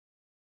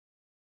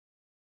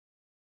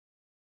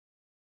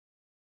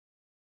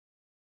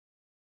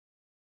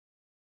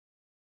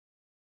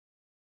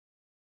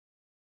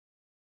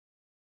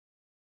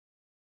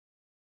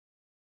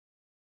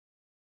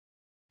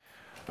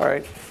All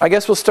right. I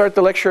guess we'll start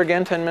the lecture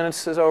again. 10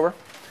 minutes is over.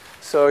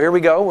 So here we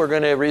go. We're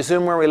going to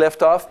resume where we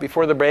left off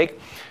before the break.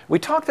 We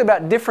talked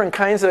about different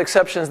kinds of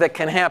exceptions that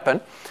can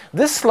happen.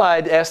 This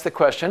slide asks the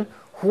question,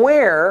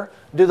 where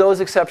do those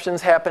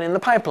exceptions happen in the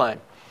pipeline?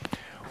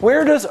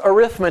 Where does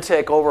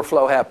arithmetic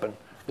overflow happen?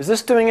 Is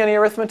this doing any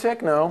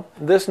arithmetic? No.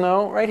 This,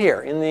 no. Right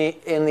here. In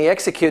the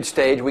execute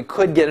stage, we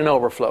could get an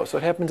overflow. So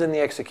it happens in the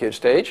execute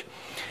stage.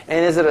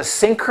 And is it a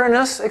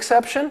synchronous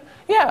exception?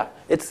 Yeah.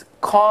 It's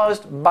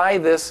caused by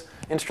this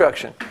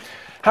instruction.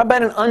 How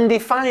about an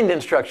undefined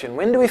instruction?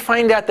 When do we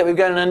find out that we've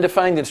got an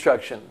undefined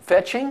instruction?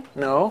 Fetching?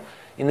 No.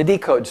 In the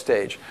decode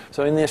stage.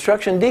 So in the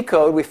instruction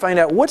decode, we find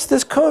out, what's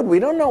this code? We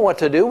don't know what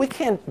to do. We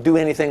can't do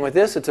anything with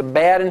this. It's a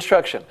bad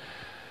instruction.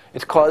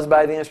 It's caused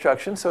by the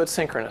instruction, so it's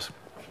synchronous.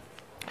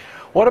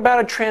 What about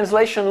a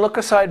translation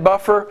look-aside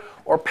buffer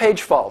or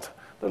page fault?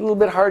 They're a little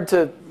bit hard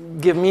to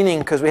give meaning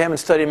because we haven't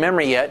studied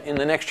memory yet. In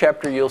the next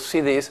chapter, you'll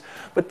see these.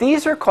 But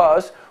these are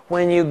caused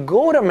when you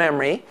go to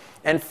memory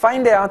and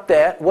find out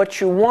that what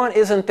you want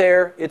isn't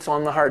there, it's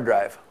on the hard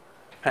drive.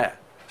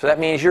 So that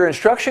means your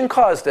instruction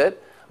caused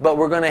it, but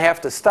we're going to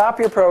have to stop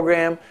your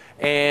program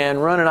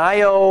and run an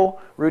I/O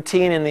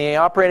routine in the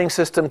operating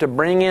system to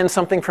bring in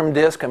something from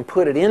disk and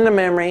put it into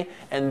memory,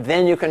 and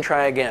then you can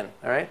try again.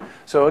 All right?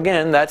 So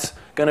again, that's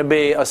going to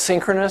be a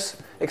synchronous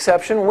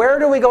exception. Where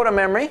do we go to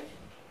memory?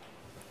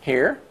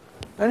 Here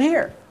and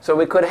here. So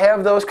we could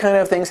have those kind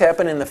of things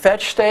happen in the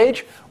fetch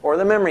stage or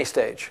the memory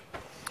stage.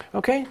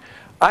 Okay?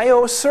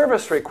 I/O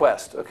service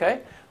request.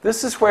 Okay?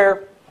 This is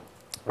where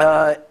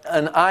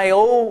an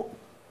I/O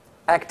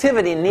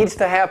activity needs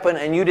to happen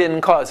and you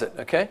didn't cause it.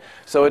 Okay?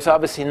 So it's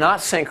obviously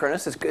not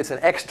synchronous. It's an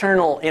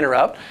external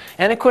interrupt.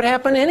 And it could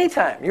happen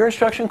anytime. Your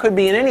instruction could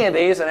be in any of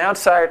these, an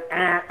outside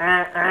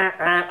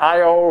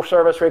I/O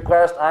service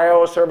request,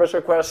 I/O service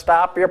request,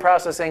 stop your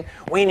processing.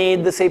 We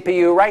need the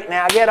CPU right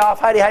now. Get off.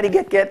 Heidi,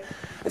 get.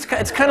 It's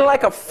kind of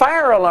like a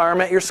fire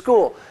alarm at your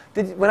school.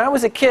 When I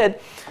was a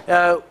kid,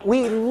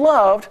 we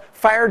loved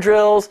fire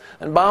drills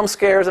and bomb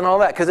scares and all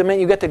that because it meant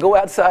you get to go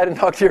outside and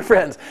talk to your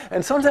friends.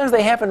 And sometimes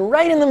they happen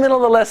right in the middle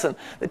of the lesson.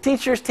 The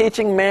teacher's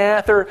teaching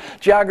math or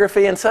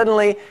geography and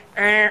suddenly,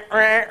 and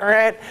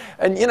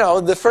you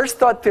know, the first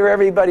thought through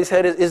everybody's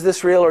head is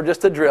this real or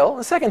just a drill?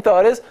 The second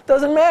thought is,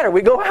 doesn't matter,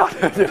 we go out.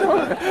 You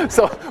know?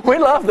 So we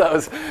love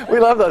those. We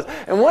love those.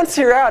 And once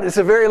you're out, it's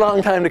a very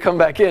long time to come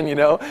back in, you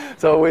know.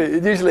 So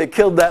it usually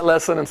killed that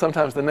lesson and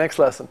sometimes the next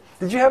lesson.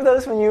 Did you have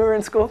those when you were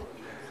in school?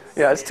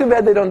 Yeah, it's too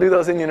bad they don't do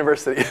those in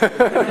university.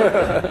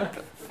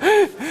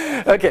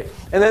 Okay,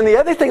 and then the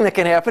other thing that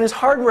can happen is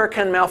hardware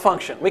can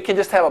malfunction. We can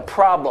just have a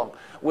problem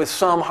with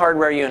some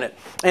hardware unit.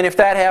 And if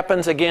that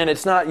happens, again,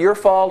 it's not your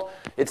fault.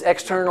 It's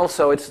external,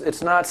 so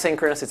it's not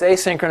synchronous. It's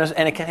asynchronous,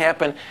 and it can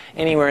happen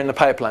anywhere in the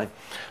pipeline.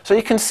 So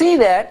you can see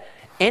that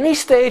any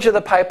stage of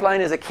the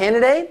pipeline is a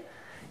candidate,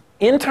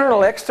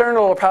 internal,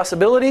 external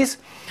possibilities,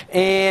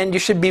 and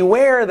you should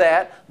beware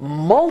that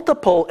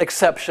multiple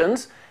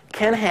exceptions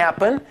can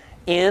happen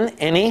in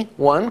any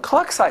one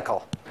clock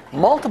cycle.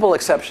 Multiple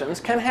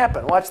exceptions can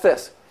happen. Watch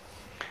this.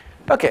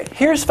 Okay,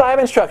 here's 5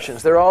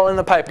 instructions. They're all in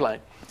the pipeline.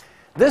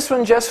 This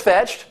one just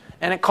fetched,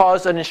 and it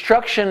caused an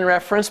instruction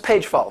reference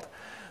page fault.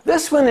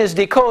 This one is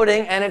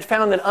decoding, and it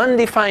found an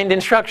undefined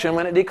instruction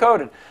when it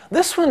decoded.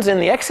 This one's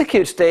in the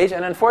execute stage,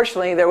 and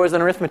unfortunately, there was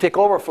an arithmetic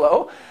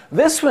overflow.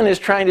 This one is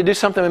trying to do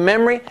something in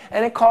memory,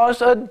 and it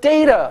caused a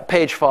data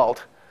page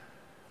fault.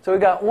 So we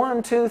got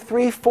 1, 2,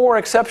 3, 4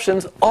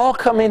 exceptions all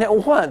coming at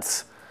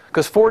once.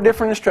 Because 4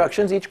 different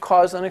instructions each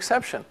cause an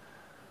exception.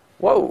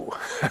 Whoa.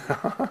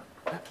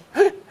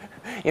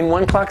 In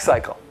one clock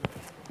cycle.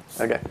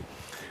 Okay.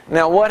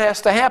 Now what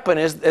has to happen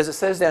is, as it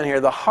says down here,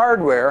 the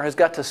hardware has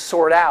got to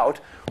sort out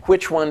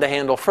which one to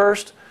handle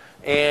first.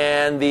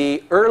 And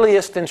the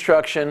earliest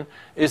instruction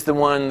is the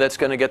one that's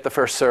going to get the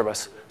first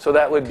service. So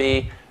that would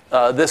be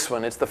this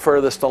one. It's the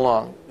furthest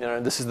along. You know,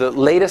 this is the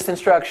latest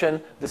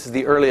instruction. This is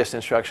the earliest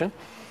instruction.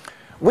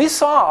 We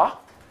saw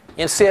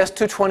in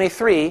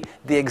CS-224,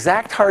 the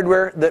exact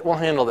hardware that will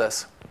handle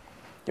this.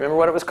 You remember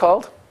what it was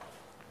called?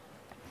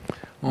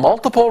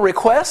 Multiple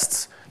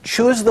requests.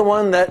 Choose the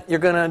one that you're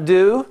going to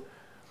do.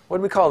 What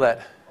do we call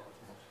that?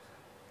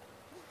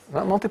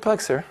 Not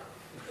multiplexer.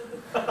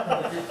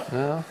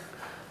 No.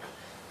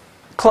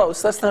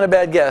 Close. That's not a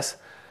bad guess.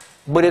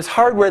 But it's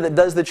hardware that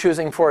does the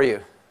choosing for you.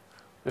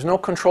 There's no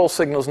control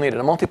signals needed.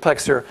 A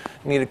multiplexer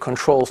needed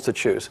controls to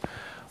choose.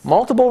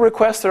 Multiple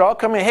requests are all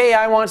coming. Hey,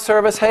 I want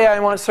service. Hey,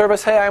 I want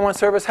service. Hey, I want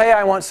service. Hey,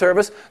 I want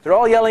service. They're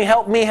all yelling,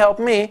 help me, help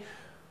me.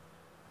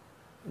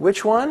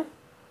 Which one?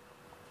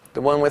 The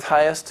one with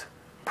highest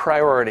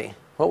priority.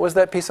 What was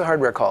that piece of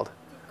hardware called?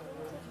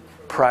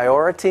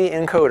 Priority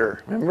encoder.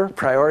 Remember?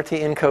 Priority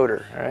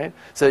encoder. All right?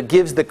 So it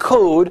gives the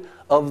code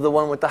of the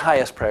one with the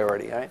highest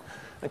priority. All right?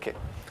 Okay.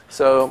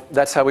 So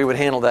that's how we would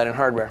handle that in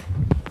hardware.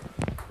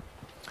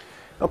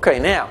 Okay,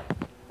 now,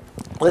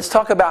 let's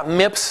talk about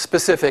MIPS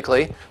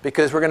specifically,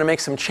 because we're going to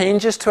make some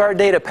changes to our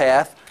data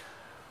path,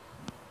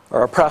 or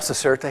our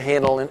processor, to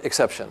handle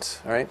exceptions.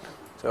 All right?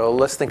 So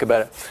let's think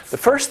about it. The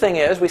first thing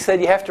is, we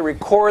said you have to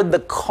record the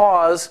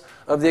cause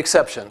of the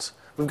exceptions.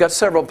 We've got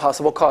several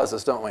possible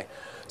causes, don't we?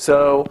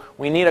 So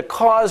we need a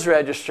cause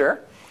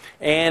register,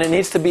 and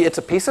it's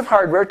a piece of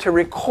hardware to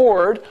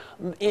record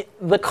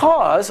the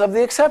cause of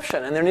the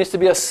exception. And there needs to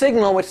be a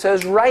signal which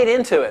says write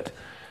into it.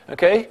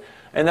 Okay?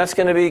 And that's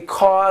going to be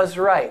cause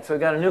write. So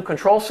we've got a new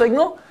control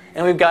signal,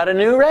 and we've got a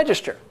new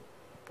register.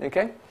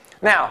 Okay?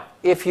 Now,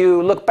 if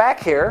you look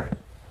back here,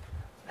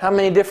 how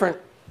many different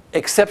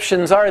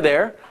exceptions are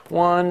there?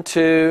 1,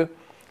 2,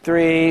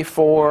 3,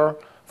 4,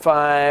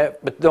 5.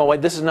 But no,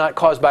 wait, this is not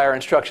caused by our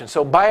instructions.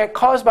 So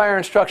caused by our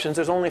instructions,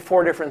 there's only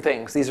 4 different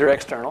things. These are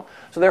external.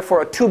 So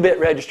therefore, a 2-bit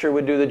register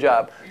would do the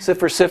job.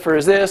 Cipher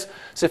is this.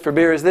 Cipher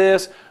beer is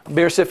this.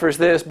 Beer cipher is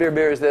this.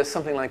 Beer is this.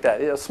 Something like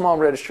that. A small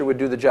register would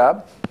do the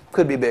job.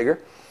 Could be bigger.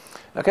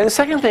 Okay. The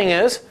second thing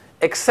is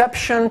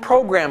exception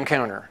program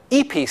counter,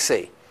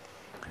 EPC.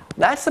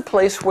 That's the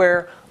place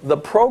where the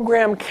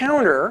program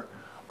counter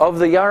of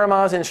the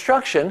Yaramaz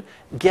instruction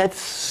gets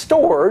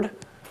stored,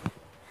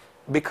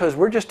 because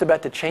we're just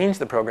about to change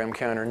the program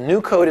counter.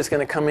 New code is going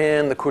to come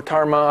in, the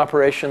Kutarma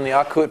operation, the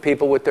Akut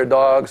people with their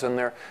dogs and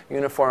their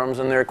uniforms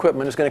and their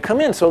equipment is going to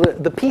come in. So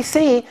the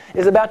PC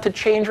is about to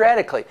change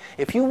radically.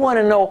 If you want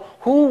to know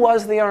who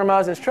was the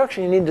Yaramaz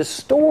instruction, you need to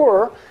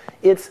store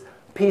its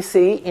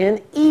PC in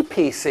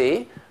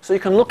EPC, so you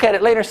can look at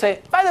it later and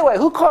say, by the way,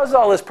 who caused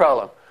all this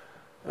problem?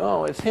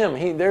 Oh, it's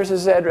him. There's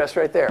his address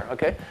right there.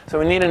 Okay, so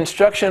we need an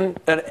exception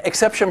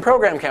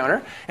program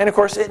counter, and of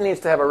course it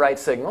needs to have a write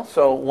signal.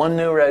 So one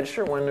new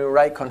register, one new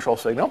write control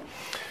signal.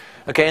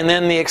 Okay, and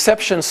then the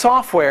exception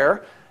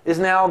software is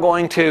now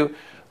going to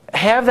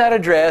have that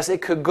address.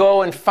 It could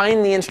go and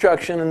find the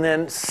instruction and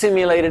then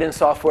simulate it in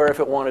software if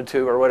it wanted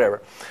to, or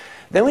whatever.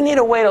 Then we need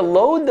a way to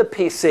load the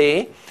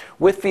PC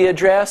with the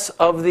address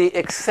of the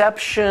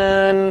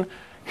exception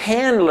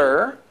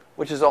handler,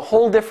 which is a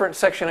whole different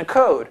section of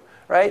code.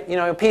 Right? You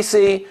know,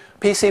 PC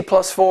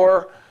plus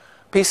 4,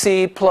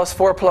 PC plus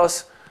 4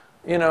 plus,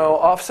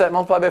 offset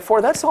multiplied by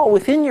 4. That's all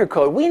within your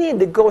code. We need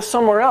to go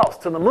somewhere else,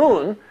 to the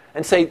moon,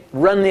 and say,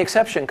 run the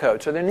exception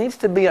code. So there needs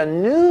to be a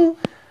new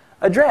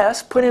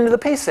address put into the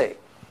PC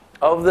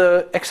of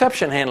the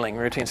exception handling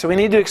routine. So we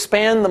need to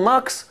expand the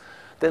mux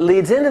that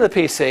leads into the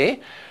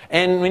PC,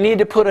 and we need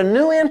to put a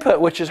new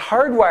input, which is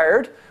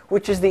hardwired,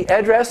 which is the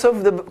address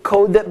of the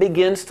code that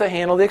begins to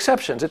handle the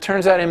exceptions. It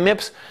turns out in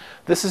MIPS,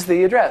 this is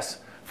the address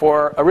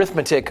for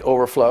arithmetic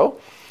overflow,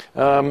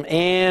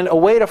 and a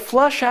way to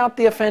flush out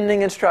the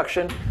offending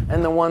instruction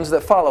and the ones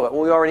that follow it.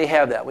 Well, we already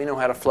have that. We know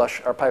how to flush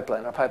our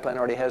pipeline. Our pipeline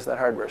already has that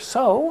hardware.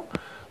 So,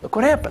 look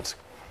what happens.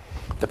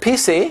 The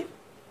PC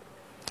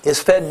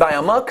is fed by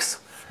a MUX,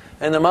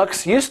 and the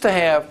MUX used to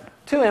have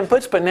 2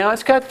 inputs, but now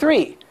it's got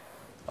 3.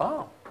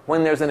 Oh,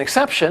 when there's an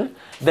exception,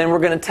 then we're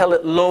going to tell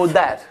it load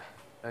that.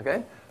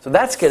 Okay? So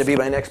that's going to be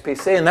my next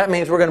PC, and that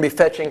means we're going to be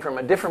fetching from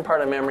a different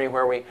part of memory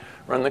where we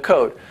run the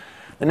code.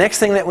 The next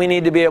thing that we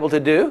need to be able to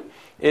do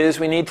is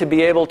we need to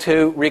be able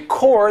to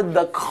record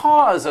the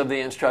cause of the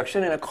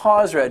instruction in a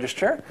cause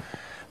register.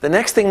 The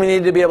next thing we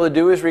need to be able to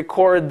do is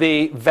record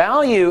the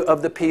value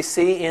of the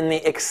PC in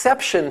the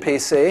exception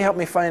PC. Help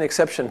me find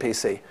exception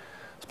PC. It's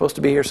supposed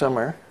to be here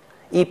somewhere.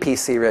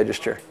 EPC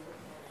register.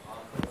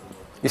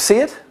 You see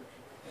it?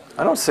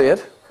 I don't see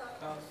it.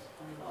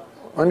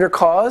 Under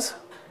cause?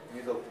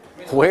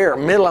 Where?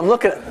 Middle. I'm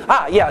looking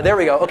at. Yeah, there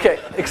we go. Okay.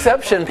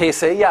 Exception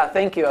PC. Yeah,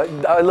 thank you.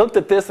 I looked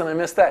at this and I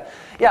missed that.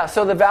 Yeah,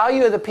 so the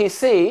value of the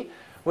PC,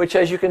 which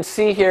as you can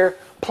see here,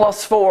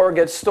 plus 4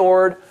 gets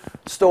stored.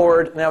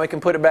 Now we can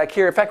put it back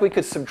here. In fact, we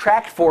could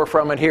subtract 4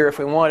 from it here if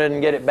we wanted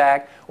and get it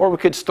back. Or we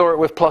could store it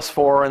with plus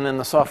 4 and then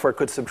the software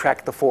could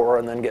subtract the 4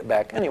 and then get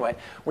back. Anyway,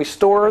 we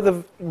store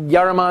the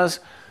Yaramaz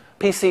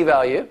PC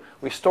value.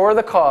 We store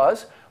the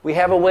cause. We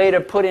have a way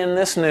to put in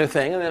this new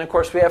thing. And then, of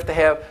course, we have to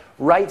have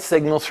write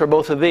signals for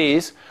both of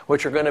these,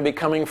 which are going to be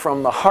coming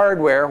from the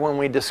hardware when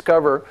we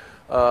discover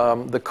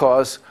the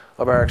cause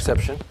of our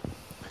exception.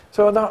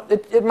 So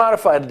it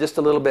modified just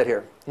a little bit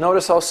here.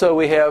 Notice also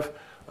we have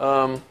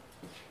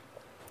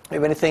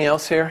anything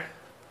else here?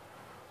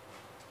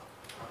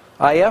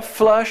 IF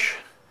flush,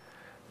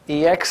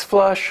 EX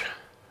flush,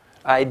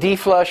 ID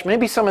flush.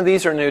 Maybe some of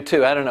these are new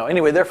too. I don't know.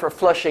 Anyway, they're for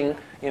flushing,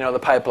 the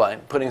pipeline,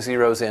 putting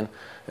zeros in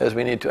as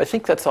we need to. I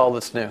think that's all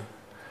that's new.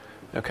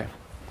 Okay.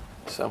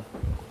 So,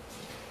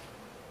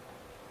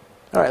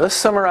 all right, let's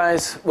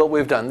summarize what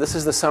we've done. This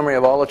is the summary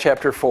of all of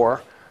Chapter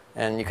 4.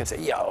 And you can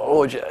say, you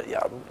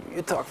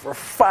talk for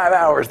 5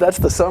 hours. That's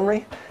the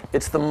summary.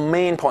 It's the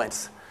main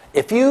points.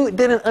 If you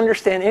didn't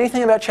understand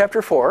anything about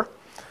Chapter 4,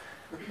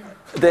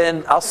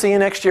 then I'll see you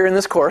next year in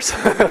this course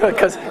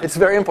because it's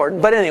very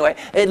important. But anyway,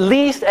 at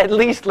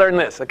least learn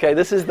this. Okay,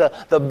 this is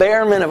the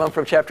bare minimum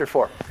from Chapter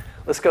 4.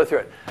 Let's go through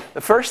it.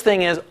 The first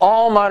thing is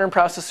all modern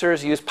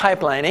processors use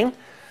pipelining.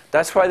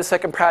 That's why the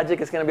second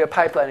project is going to be a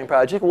pipelining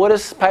project. What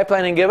does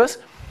pipelining give us?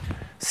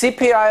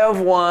 CPI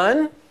of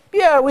 1.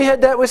 Yeah, we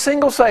had that with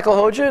single cycle,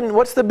 Hoja, and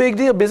what's the big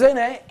deal?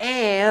 Bizene,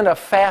 and a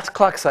fast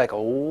clock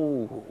cycle.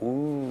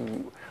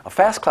 Ooh. A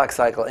fast clock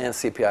cycle and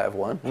CPI of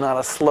 1, not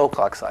a slow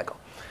clock cycle.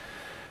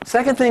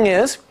 Second thing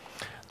is,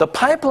 the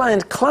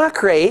pipeline's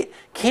clock rate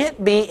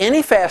can't be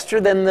any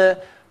faster than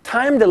the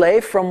time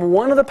delay from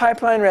one of the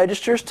pipeline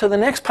registers to the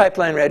next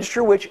pipeline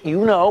register, which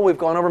you know, we've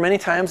gone over many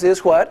times,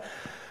 is what?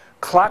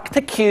 Clock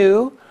to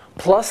queue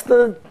plus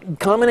the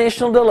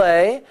combinational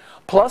delay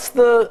plus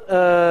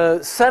the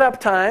setup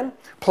time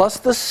plus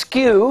the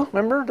skew.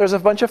 Remember, there's a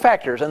bunch of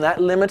factors, and that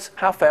limits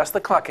how fast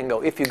the clock can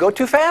go. If you go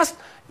too fast,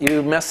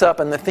 you mess up,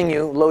 and the thing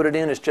you loaded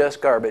in is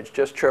just garbage,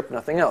 just chirp,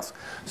 nothing else.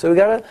 So we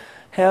got to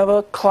have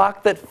a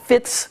clock that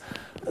fits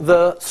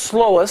the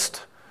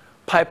slowest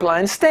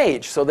pipeline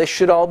stage. So they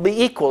should all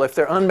be equal. If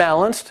they're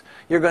unbalanced,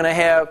 you're going to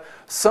have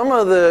some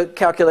of the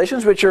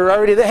calculations which are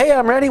already there. Hey,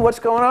 I'm ready. What's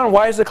going on?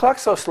 Why is the clock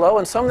so slow?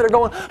 And some that are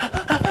going,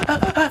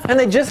 and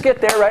they just get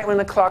there right when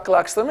the clock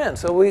locks them in.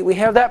 So we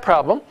have that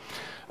problem.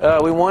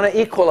 We want to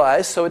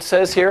equalize. So it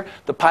says here,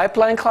 the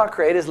pipeline clock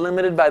rate is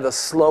limited by the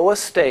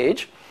slowest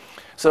stage.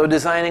 So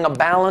designing a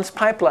balanced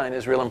pipeline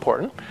is real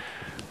important.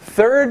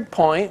 Third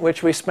point,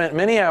 which we spent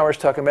many hours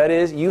talking about,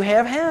 is you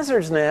have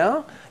hazards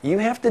now. You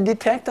have to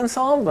detect and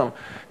solve them.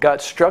 Got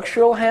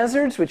structural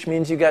hazards, which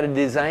means you got to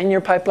design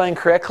your pipeline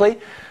correctly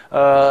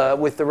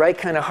with the right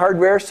kind of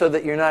hardware so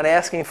that you're not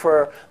asking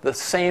for the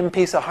same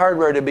piece of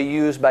hardware to be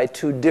used by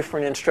two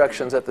different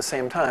instructions at the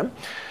same time.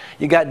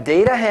 You got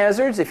data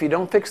hazards. If you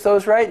don't fix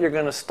those right, you're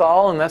going to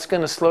stall, and that's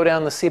going to slow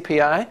down the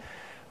CPI.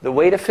 The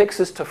way to fix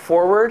is to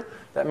forward.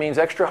 That means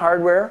extra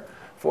hardware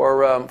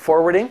for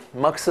forwarding,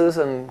 muxes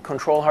and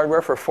control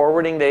hardware for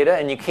forwarding data,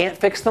 and you can't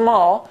fix them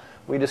all.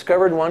 We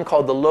discovered one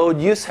called the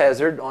load use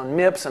hazard on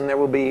MIPS, and there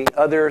will be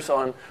others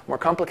on more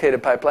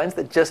complicated pipelines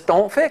that just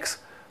don't fix.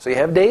 So you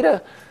have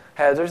data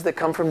hazards that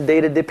come from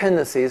data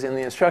dependencies in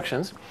the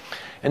instructions.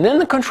 And then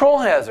the control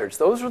hazards.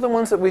 Those are the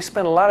ones that we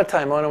spent a lot of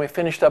time on and we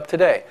finished up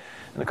today.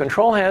 And the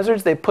control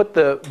hazards, they put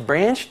the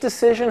branch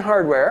decision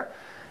hardware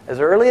as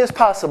early as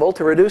possible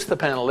to reduce the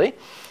penalty.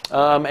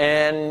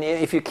 And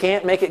if you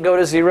can't make it go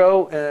to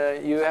 0,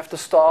 you have to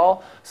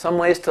stall. Some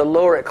ways to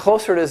lower it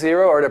closer to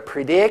 0 or to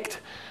predict,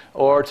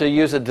 or to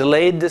use a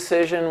delayed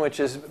decision, which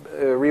is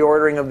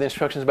reordering of the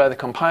instructions by the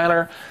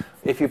compiler.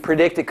 If you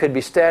predict, it could be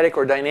static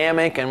or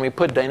dynamic, and we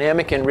put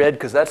dynamic in red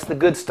because that's the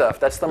good stuff.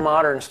 That's the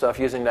modern stuff,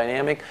 using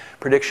dynamic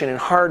prediction in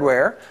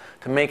hardware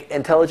to make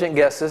intelligent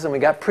guesses, and we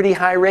got pretty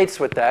high rates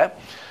with that.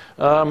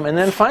 And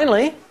then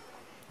finally,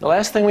 the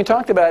last thing we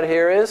talked about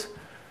here is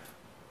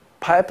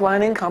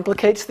pipelining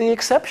complicates the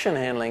exception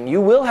handling. You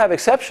will have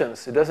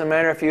exceptions. It doesn't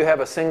matter if you have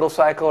a single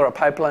cycle or a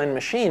pipeline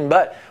machine,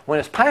 but when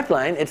it's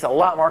pipeline, it's a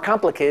lot more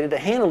complicated to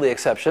handle the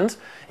exceptions,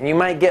 and you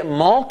might get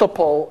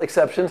multiple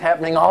exceptions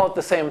happening all at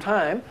the same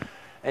time,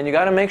 and you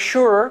got to make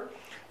sure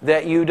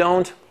that you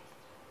don't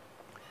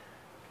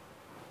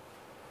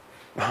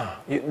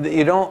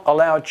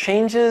allow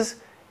changes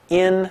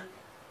in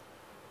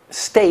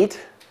state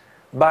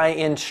by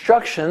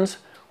instructions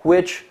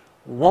which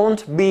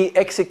won't be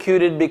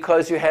executed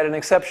because you had an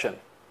exception.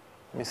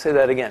 Let me say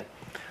that again.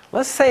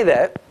 Let's say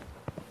that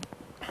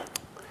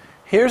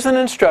here's an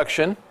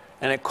instruction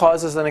and it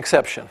causes an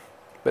exception,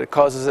 but it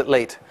causes it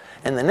late.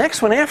 And the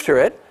next one after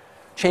it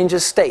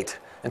changes state.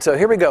 And so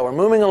here we go. We're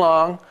moving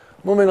along,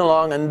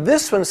 and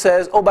this one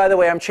says, oh, by the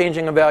way, I'm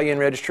changing a value in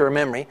register or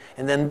memory.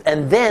 And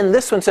then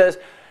this one says,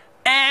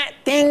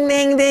 ding,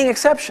 ding, ding,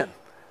 exception.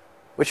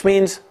 Which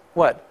means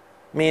what?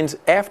 Means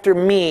after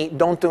me,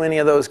 don't do any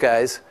of those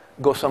guys.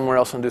 Go somewhere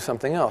else and do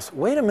something else.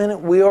 Wait a minute,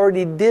 we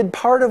already did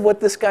part of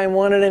what this guy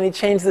wanted and he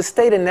changed the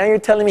state, and now you're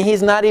telling me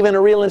he's not even a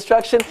real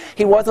instruction?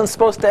 He wasn't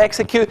supposed to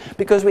execute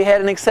because we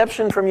had an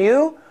exception from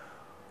you?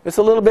 It's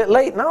a little bit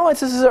late. No,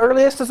 it's as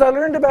earliest as I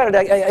learned about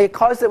it. I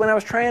caused it when I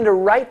was trying to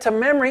write to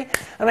memory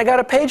and I got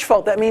a page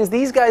fault. That means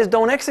these guys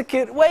don't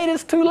execute. Wait,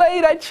 it's too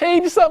late. I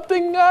changed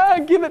something.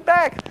 Give it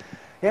back.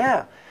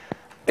 Yeah.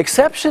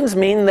 Exceptions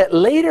mean that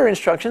later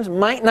instructions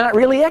might not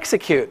really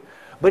execute.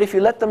 But if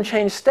you let them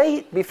change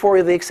state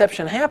before the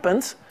exception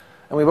happens,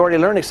 and we've already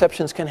learned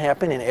exceptions can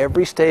happen in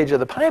every stage of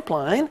the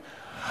pipeline,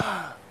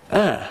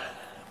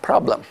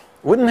 problem.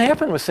 Wouldn't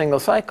happen with single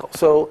cycle.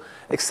 So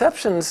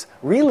exceptions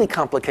really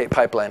complicate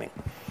pipelining.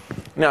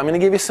 Now, I'm going to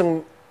give you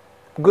some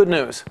good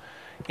news.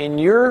 In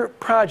your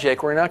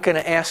project, we're not going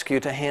to ask you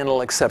to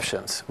handle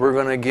exceptions. We're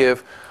going to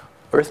give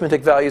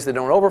arithmetic values that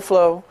don't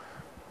overflow,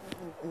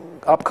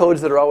 opcodes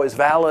that are always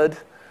valid.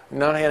 We're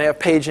not going to have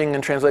paging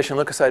and translation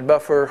look-aside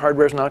buffer.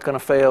 Hardware's not going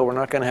to fail. We're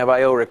not going to have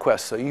I/O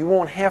requests. So you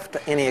won't have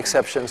any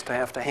exceptions to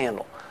have to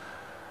handle.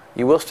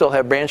 You will still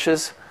have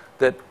branches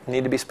that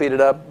need to be speeded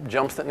up,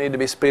 jumps that need to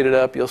be speeded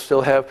up. You'll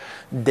still have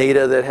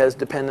data that has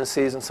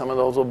dependencies, and some of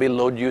those will be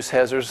load use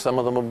hazards. Some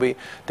of them will be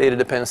data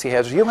dependency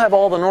hazards. You'll have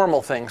all the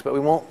normal things, but we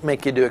won't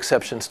make you do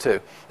exceptions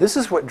too. This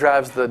is what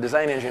drives the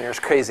design engineers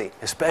crazy,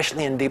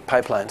 especially in deep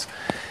pipelines.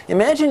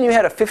 Imagine you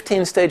had a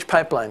 15-stage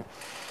pipeline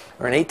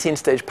or an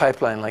 18-stage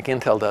pipeline like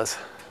Intel does.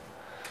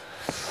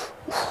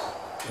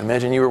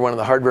 Imagine you were one of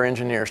the hardware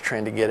engineers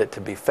trying to get it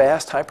to be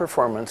fast, high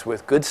performance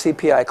with good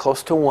CPI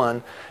close to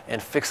 1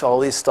 and fix all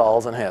these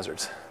stalls and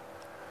hazards.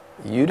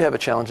 you'd have a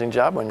challenging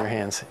job on your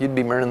hands. You'd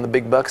be earning the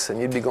big bucks and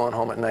you'd be going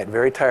home at night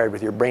very tired,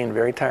 with your brain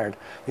very tired.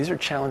 These are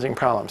challenging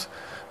problems.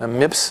 Now,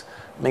 MIPS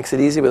makes it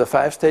easy with a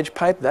 5-stage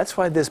pipe. That's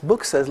why this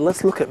book says,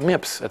 let's look at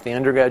MIPS at the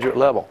undergraduate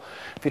level.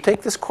 If you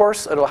take this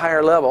course at a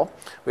higher level,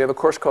 we have a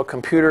course called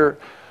Computer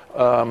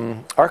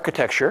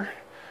Architecture,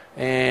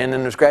 and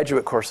then there's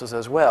graduate courses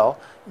as well.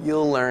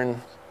 You'll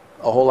learn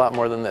a whole lot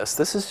more than this.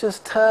 This is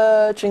just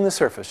touching the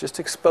surface, just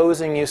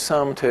exposing you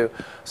to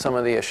some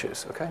of the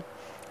issues, okay?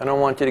 I don't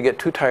want you to get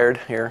too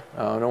tired here.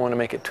 I don't want to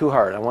make it too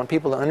hard. I want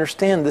people to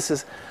understand this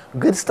is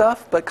good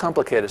stuff, but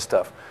complicated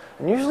stuff.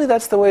 And usually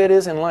that's the way it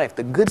is in life.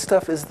 The good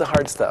stuff is the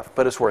hard stuff,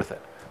 but it's worth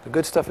it. The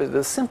good stuff is,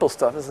 the simple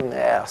stuff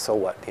isn't, so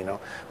what, you know.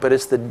 But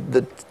it's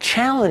the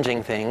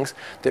challenging things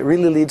that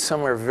really lead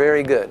somewhere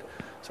very good.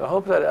 So I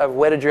hope that I've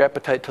whetted your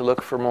appetite to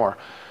look for more.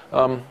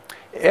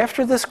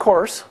 After this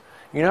course,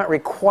 you're not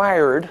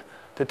required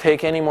to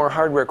take any more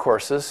hardware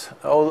courses.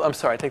 Oh, I'm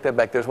sorry, I take that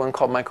back. There's one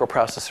called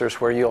microprocessors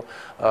where you'll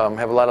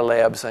have a lot of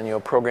labs and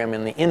you'll program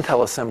in the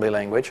Intel assembly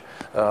language,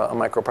 a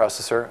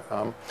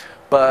microprocessor.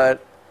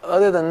 But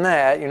other than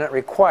that, you're not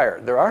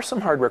required. There are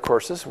some hardware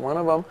courses. One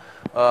of them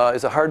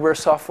is a hardware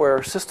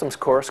software systems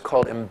course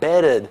called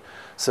Embedded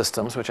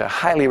Systems, which I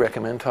highly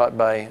recommend, taught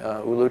by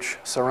Uluch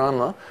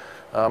Saranla.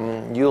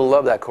 You'll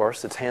love that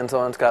course. It's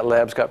hands-on, it's got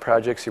labs, got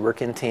projects, you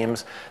work in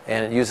teams,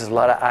 and it uses a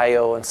lot of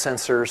I/O and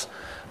sensors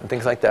and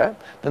things like that.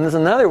 Then there's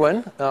another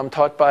one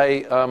taught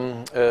by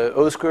Özcan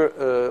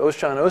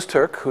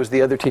Öztürk, who's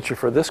the other teacher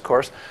for this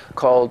course,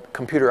 called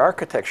Computer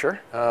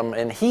Architecture.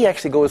 And he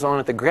actually goes on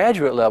at the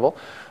graduate level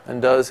and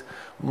does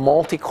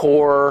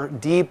multi-core,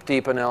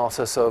 deep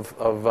analysis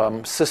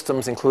of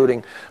systems,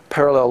 including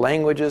parallel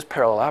languages,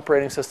 parallel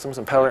operating systems,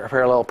 and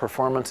parallel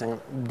performance,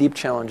 and deep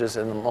challenges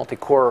in the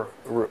multi-core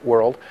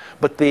world.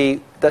 But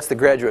that's the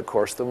graduate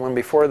course. The one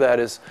before that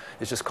is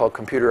just called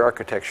Computer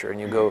Architecture, and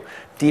you go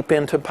deep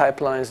into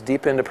pipelines,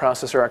 deep into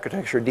processor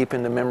architecture, deep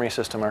into memory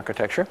system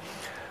architecture.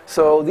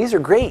 So these are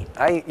great.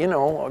 I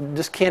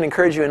just can't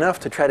encourage you enough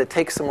to try to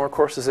take some more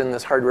courses in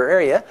this hardware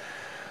area.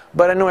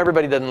 But I know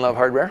everybody doesn't love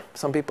hardware.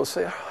 Some people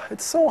say, oh,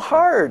 it's so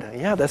hard.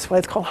 Yeah, that's why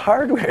it's called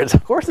hardware.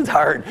 Of course it's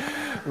hard.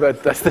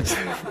 But that's the...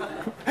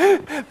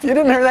 You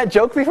didn't hear that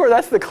joke before?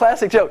 That's the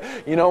classic joke.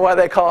 You know why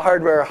they call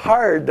hardware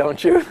hard,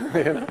 don't you?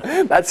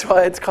 That's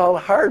why it's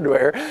called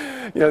hardware.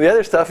 The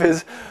other stuff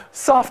is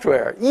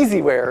software,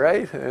 easyware,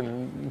 right?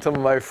 And some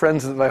of my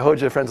friends, my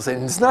Hoja friends will say,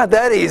 it's not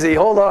that easy.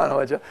 Hold on,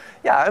 Hoja.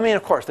 Yeah, I mean,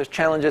 of course, there's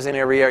challenges in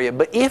every area.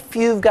 But if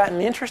you've gotten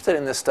interested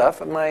in this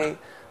stuff, my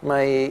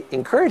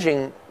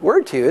encouraging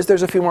word to you is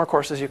there's a few more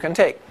courses you can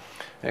take.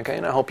 Okay,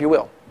 and I hope you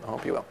will. I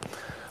hope you will.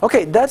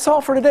 Okay, that's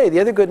all for today. The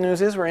other good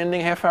news is we're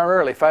ending half hour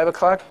early. 5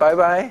 o'clock,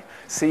 bye-bye.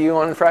 See you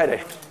on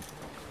Friday.